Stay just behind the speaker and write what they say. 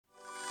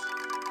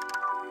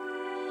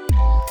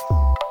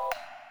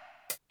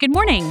Good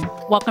morning.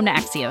 Welcome to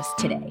Axios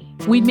Today.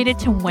 We've made it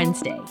to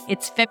Wednesday.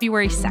 It's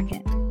February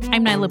 2nd.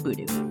 I'm Naila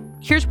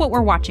Boodoo. Here's what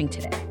we're watching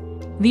today.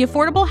 The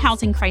affordable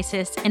housing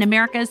crisis in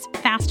America's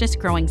fastest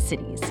growing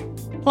cities.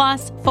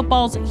 Plus,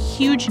 football's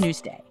huge news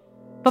day.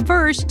 But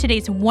first,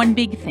 today's one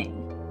big thing.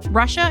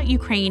 Russia,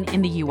 Ukraine,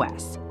 and the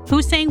U.S.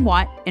 Who's saying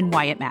what and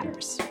why it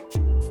matters.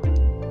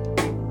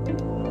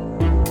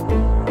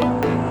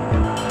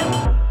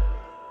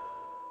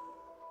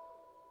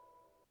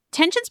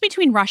 Tensions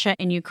between Russia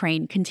and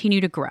Ukraine continue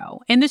to grow,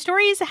 and the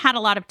story's had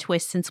a lot of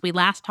twists since we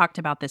last talked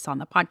about this on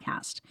the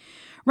podcast.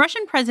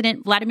 Russian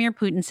President Vladimir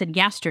Putin said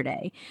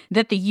yesterday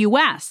that the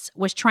U.S.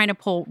 was trying to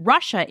pull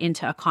Russia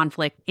into a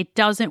conflict it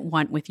doesn't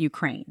want with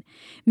Ukraine.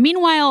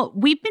 Meanwhile,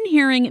 we've been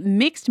hearing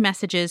mixed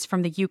messages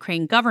from the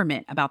Ukraine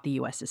government about the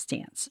U.S.'s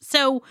stance.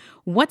 So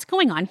what's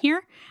going on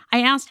here? I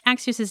asked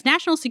Axios'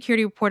 national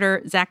security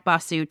reporter, Zach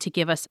Basu, to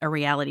give us a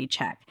reality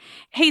check.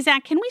 Hey,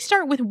 Zach, can we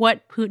start with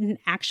what Putin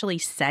actually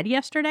said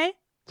yesterday?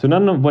 So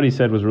none of what he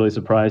said was really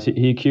surprising.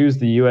 He accused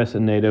the U.S.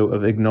 and NATO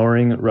of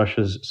ignoring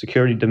Russia's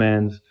security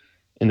demands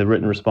in the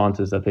written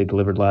responses that they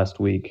delivered last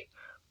week.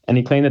 And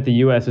he claimed that the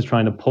U.S. is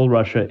trying to pull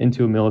Russia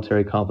into a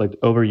military conflict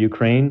over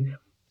Ukraine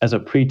as a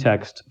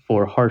pretext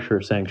for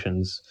harsher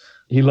sanctions.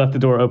 He left the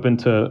door open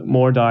to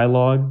more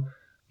dialogue,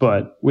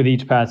 but with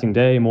each passing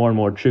day, more and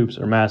more troops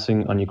are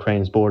massing on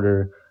Ukraine's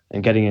border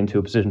and getting into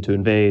a position to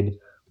invade.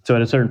 So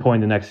at a certain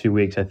point in the next few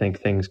weeks, I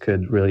think things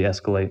could really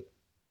escalate.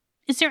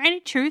 Is there any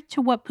truth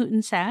to what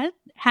Putin said?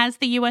 Has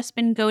the U.S.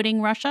 been goading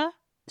Russia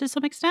to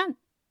some extent?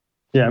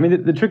 Yeah, I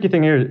mean, the tricky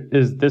thing here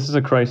is this is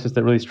a crisis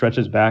that really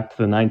stretches back to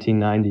the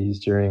 1990s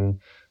during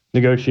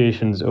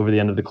negotiations over the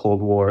end of the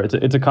Cold War.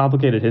 It's a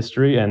complicated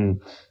history,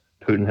 and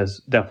Putin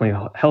has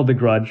definitely held a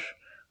grudge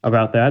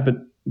about that. But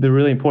the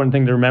really important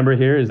thing to remember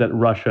here is that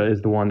Russia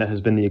is the one that has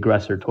been the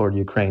aggressor toward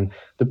Ukraine.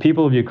 The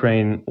people of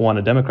Ukraine want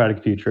a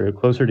democratic future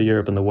closer to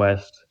Europe and the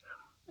West,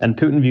 and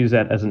Putin views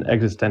that as an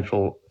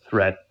existential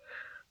threat.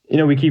 You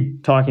know, we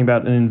keep talking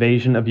about an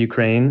invasion of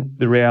Ukraine.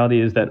 The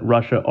reality is that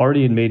Russia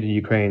already invaded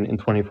Ukraine in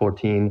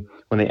 2014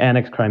 when they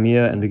annexed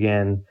Crimea and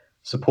began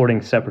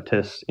supporting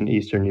separatists in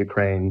eastern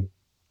Ukraine.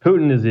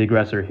 Putin is the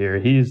aggressor here.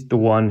 He's the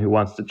one who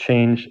wants to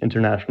change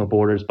international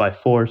borders by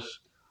force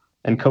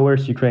and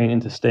coerce Ukraine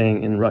into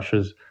staying in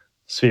Russia's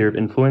sphere of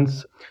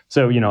influence.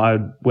 So, you know, I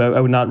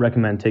would not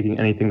recommend taking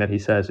anything that he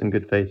says in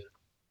good faith.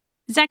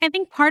 Zach, I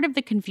think part of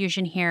the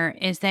confusion here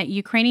is that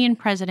Ukrainian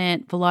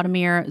President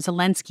Volodymyr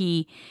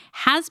Zelensky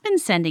has been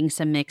sending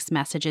some mixed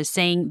messages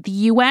saying the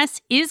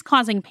U.S. is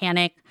causing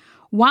panic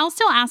while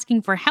still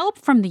asking for help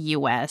from the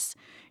U.S.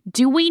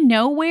 Do we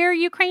know where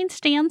Ukraine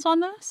stands on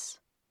this?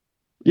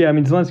 Yeah, I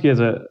mean, Zelensky has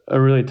a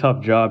really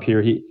tough job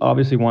here. He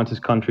obviously wants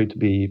his country to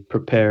be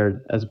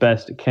prepared as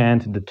best it can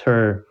to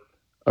deter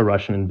a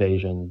Russian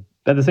invasion.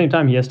 At the same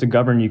time, he has to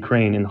govern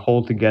Ukraine and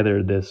hold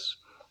together this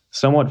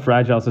somewhat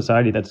fragile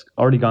society that's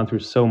already gone through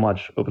so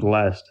much over the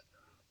last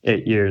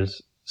 8 years.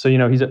 So, you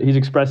know, he's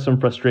expressed some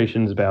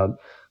frustrations about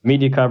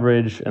media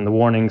coverage and the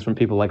warnings from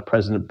people like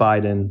President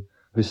Biden,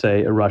 who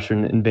say a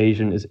Russian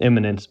invasion is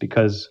imminent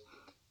because,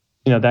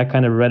 you know, that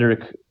kind of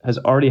rhetoric has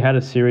already had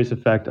a serious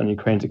effect on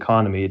Ukraine's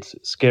economy. It's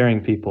scaring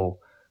people.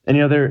 And,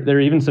 you know, there are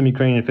even some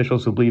Ukrainian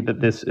officials who believe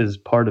that this is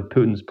part of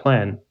Putin's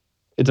plan.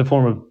 It's a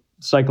form of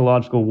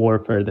psychological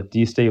warfare that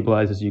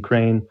destabilizes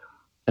Ukraine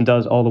and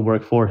does all the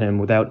work for him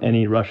without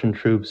any Russian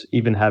troops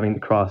even having to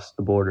cross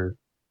the border.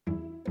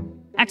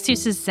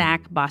 Axios'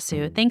 Zach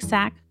Basu. Thanks,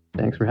 Zach.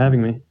 Thanks for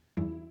having me.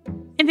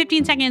 In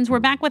 15 seconds,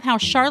 we're back with how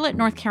Charlotte,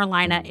 North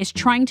Carolina is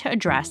trying to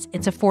address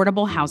its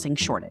affordable housing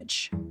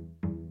shortage.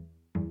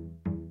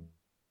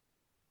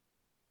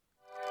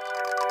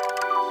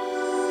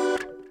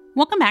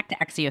 Welcome back to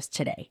Axios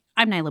Today.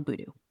 I'm Naila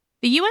Boodoo.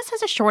 The U.S.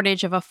 has a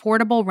shortage of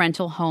affordable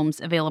rental homes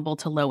available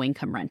to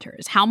low-income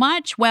renters. How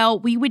much? Well,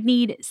 we would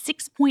need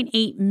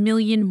 6.8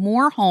 million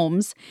more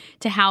homes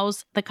to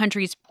house the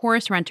country's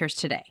poorest renters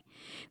today.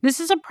 This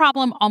is a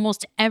problem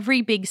almost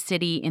every big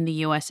city in the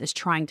U.S. is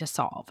trying to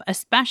solve,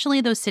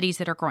 especially those cities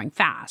that are growing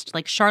fast,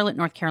 like Charlotte,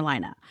 North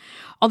Carolina.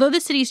 Although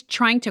the city's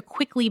trying to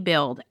quickly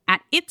build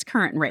at its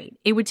current rate,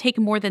 it would take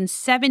more than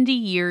 70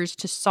 years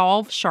to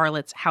solve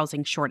Charlotte's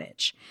housing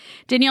shortage.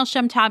 Danielle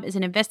Shumtab is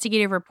an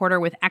investigative reporter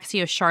with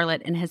Axios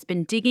Charlotte and has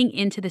been digging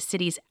into the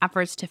city's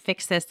efforts to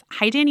fix this.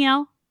 Hi,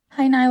 Danielle.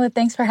 Hi, Naila.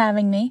 Thanks for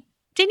having me.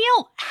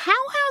 Danielle,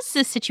 how has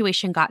this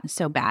situation gotten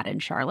so bad in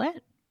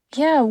Charlotte?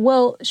 Yeah,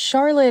 well,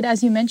 Charlotte,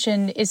 as you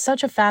mentioned, is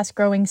such a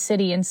fast-growing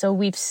city. And so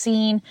we've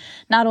seen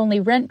not only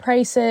rent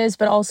prices,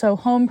 but also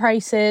home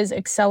prices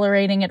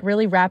accelerating at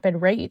really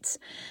rapid rates.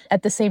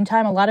 At the same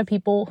time, a lot of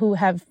people who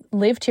have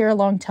lived here a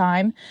long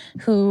time,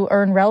 who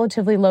earn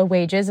relatively low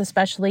wages,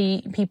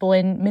 especially people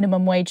in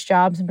minimum wage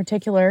jobs in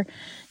particular,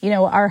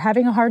 are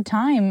having a hard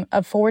time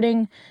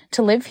affording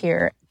to live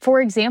here. For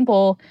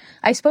example,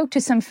 I spoke to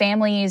some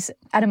families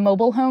at a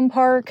mobile home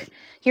park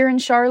here in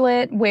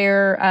Charlotte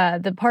where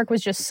the park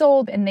was just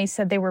sold and they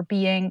said they were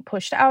being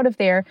pushed out of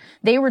there.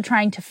 They were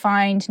trying to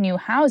find new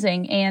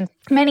housing and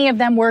Many of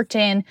them worked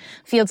in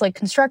fields like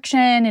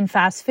construction and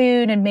fast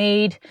food and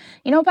made,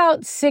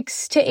 about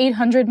 $600 to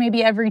 $800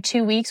 maybe every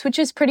 2 weeks, which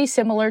is pretty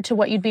similar to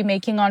what you'd be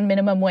making on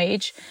minimum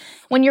wage.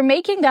 When you're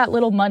making that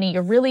little money,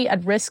 you're really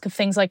at risk of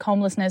things like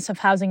homelessness, of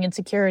housing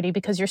insecurity,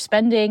 because you're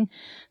spending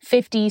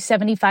 50,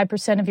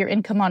 75% of your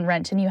income on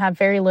rent and you have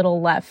very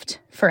little left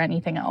for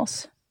anything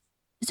else.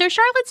 So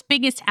Charlotte's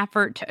biggest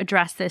effort to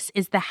address this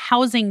is the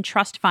Housing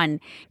Trust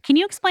Fund. Can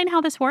you explain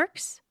how this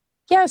works?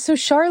 Yeah, so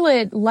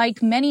Charlotte,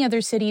 like many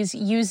other cities,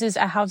 uses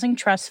a housing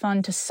trust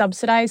fund to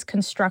subsidize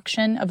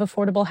construction of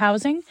affordable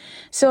housing.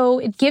 So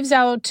it gives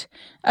out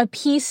a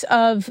piece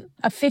of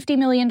a $50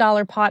 million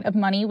pot of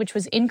money, which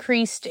was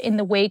increased in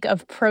the wake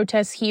of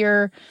protests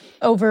here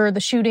over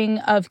the shooting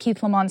of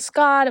Keith Lamont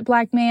Scott, a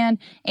Black man,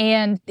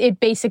 and it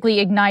basically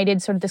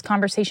ignited sort of this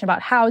conversation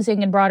about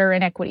housing and broader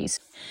inequities.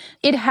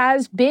 It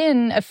has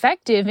been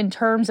effective in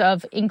terms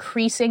of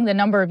increasing the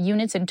number of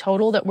units in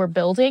total that we're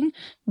building,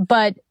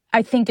 but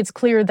I think it's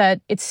clear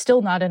that it's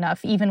still not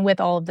enough, even with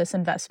all of this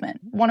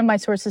investment. One of my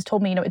sources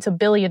told me, it's $1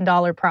 billion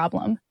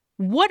problem.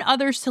 What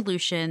other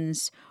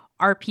solutions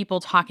are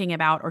people talking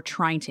about or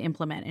trying to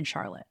implement in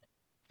Charlotte?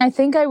 I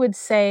think I would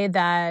say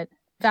that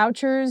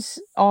vouchers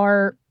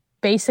are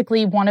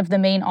basically one of the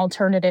main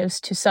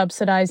alternatives to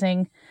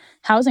subsidizing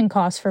housing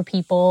costs for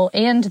people.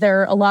 And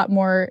they're a lot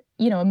more,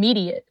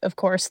 immediate, of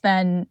course,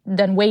 than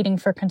waiting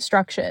for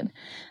construction.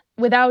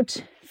 Without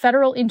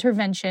federal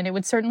intervention, it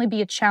would certainly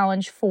be a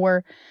challenge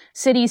for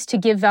cities to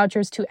give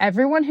vouchers to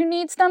everyone who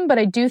needs them. But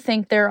I do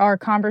think there are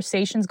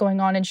conversations going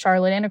on in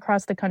Charlotte and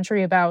across the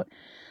country about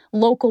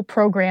local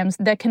programs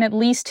that can at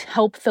least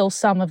help fill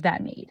some of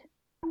that need.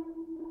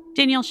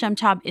 Danielle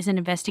Shemtab is an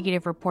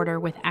investigative reporter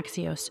with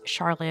Axios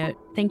Charlotte.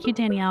 Thank you,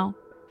 Danielle.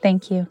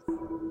 Thank you.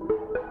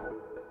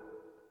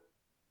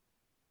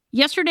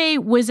 Yesterday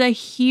was a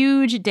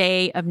huge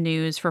day of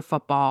news for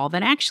football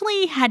that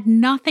actually had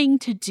nothing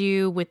to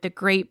do with the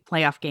great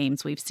playoff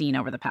games we've seen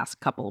over the past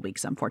couple of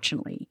weeks,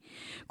 unfortunately.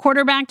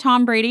 Quarterback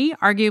Tom Brady,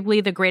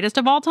 arguably the greatest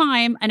of all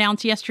time,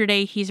 announced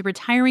yesterday he's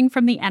retiring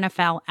from the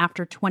NFL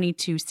after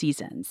 22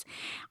 seasons.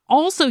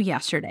 Also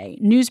yesterday,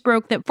 news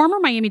broke that former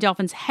Miami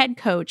Dolphins head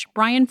coach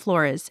Brian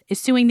Flores is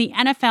suing the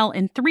NFL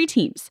and 3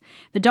 teams,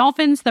 the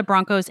Dolphins, the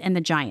Broncos, and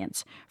the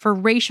Giants, for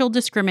racial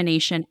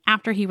discrimination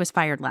after he was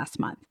fired last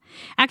month.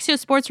 Axios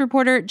sports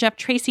reporter Jeff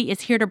Tracy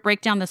is here to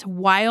break down this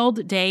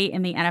wild day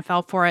in the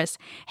NFL for us.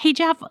 Hey,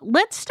 Jeff,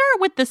 let's start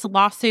with this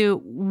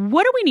lawsuit.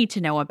 What do we need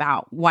to know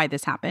about why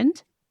this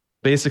happened?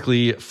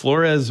 Basically,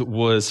 Flores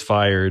was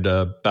fired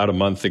about a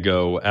month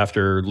ago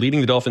after leading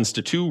the Dolphins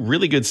to 2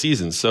 really good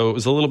seasons. So it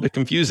was a little bit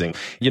confusing.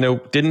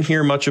 Didn't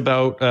hear much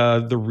about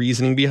the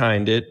reasoning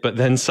behind it, but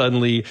then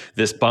suddenly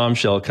this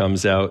bombshell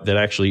comes out that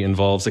actually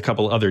involves a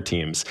couple other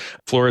teams.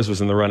 Flores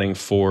was in the running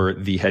for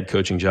the head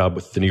coaching job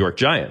with the New York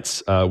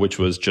Giants, which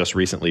was just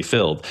recently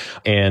filled.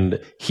 And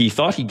he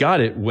thought he got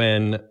it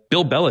when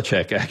Bill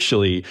Belichick,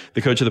 actually,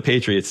 the coach of the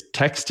Patriots,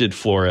 texted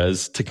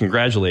Flores to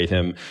congratulate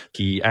him.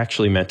 He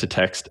actually meant to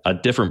text a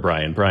different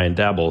Brian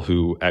Daboll,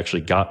 who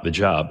actually got the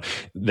job.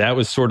 That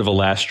was sort of a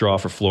last straw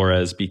for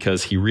Flores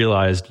because he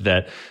realized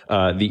that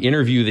the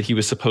interview that he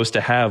was supposed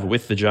to have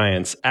with the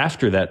Giants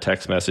after that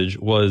text message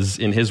was,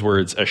 in his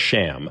words, a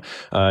sham.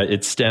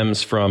 It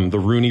stems from the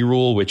Rooney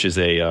Rule, which is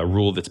a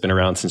rule that's been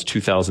around since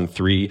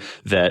 2003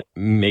 that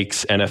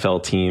makes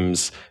NFL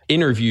teams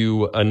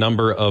interview a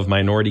number of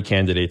minority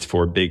candidates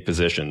for big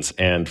positions.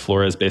 And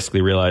Flores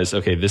basically realized,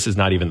 okay, this is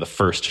not even the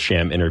first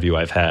sham interview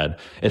I've had.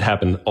 It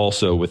happened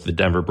also with the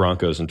Denver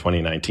Broncos in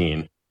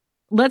 2019.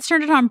 Let's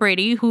turn to Tom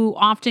Brady, who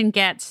often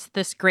gets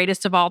this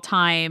greatest of all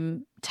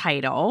time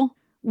title.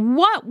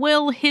 What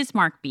will his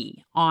mark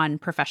be on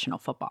professional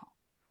football?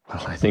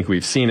 Well, I think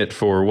we've seen it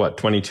for,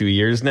 22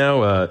 years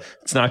now?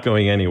 It's not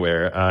going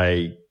anywhere.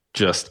 I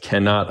just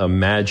cannot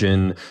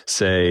imagine,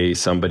 say,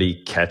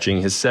 somebody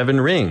catching his 7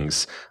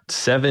 rings.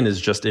 7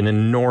 is just an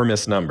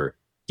enormous number.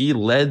 He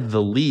led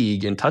the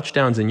league in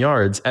touchdowns and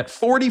yards at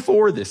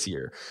 44 this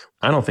year.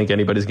 I don't think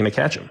anybody's going to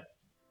catch him.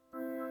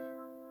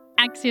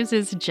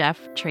 Axios' Jeff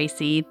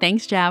Tracy.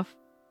 Thanks, Jeff.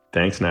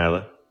 Thanks,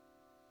 Nyla.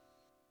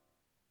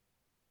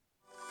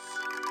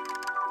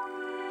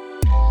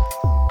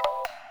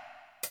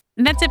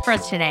 And that's it for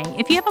us today.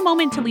 If you have a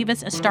moment to leave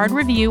us a starred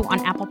review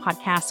on Apple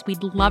Podcasts,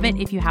 we'd love it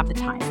if you have the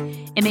time.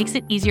 It makes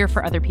it easier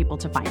for other people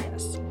to find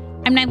us.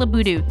 I'm Nyla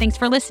Boodoo. Thanks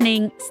for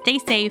listening. Stay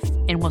safe,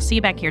 and we'll see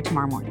you back here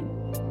tomorrow morning.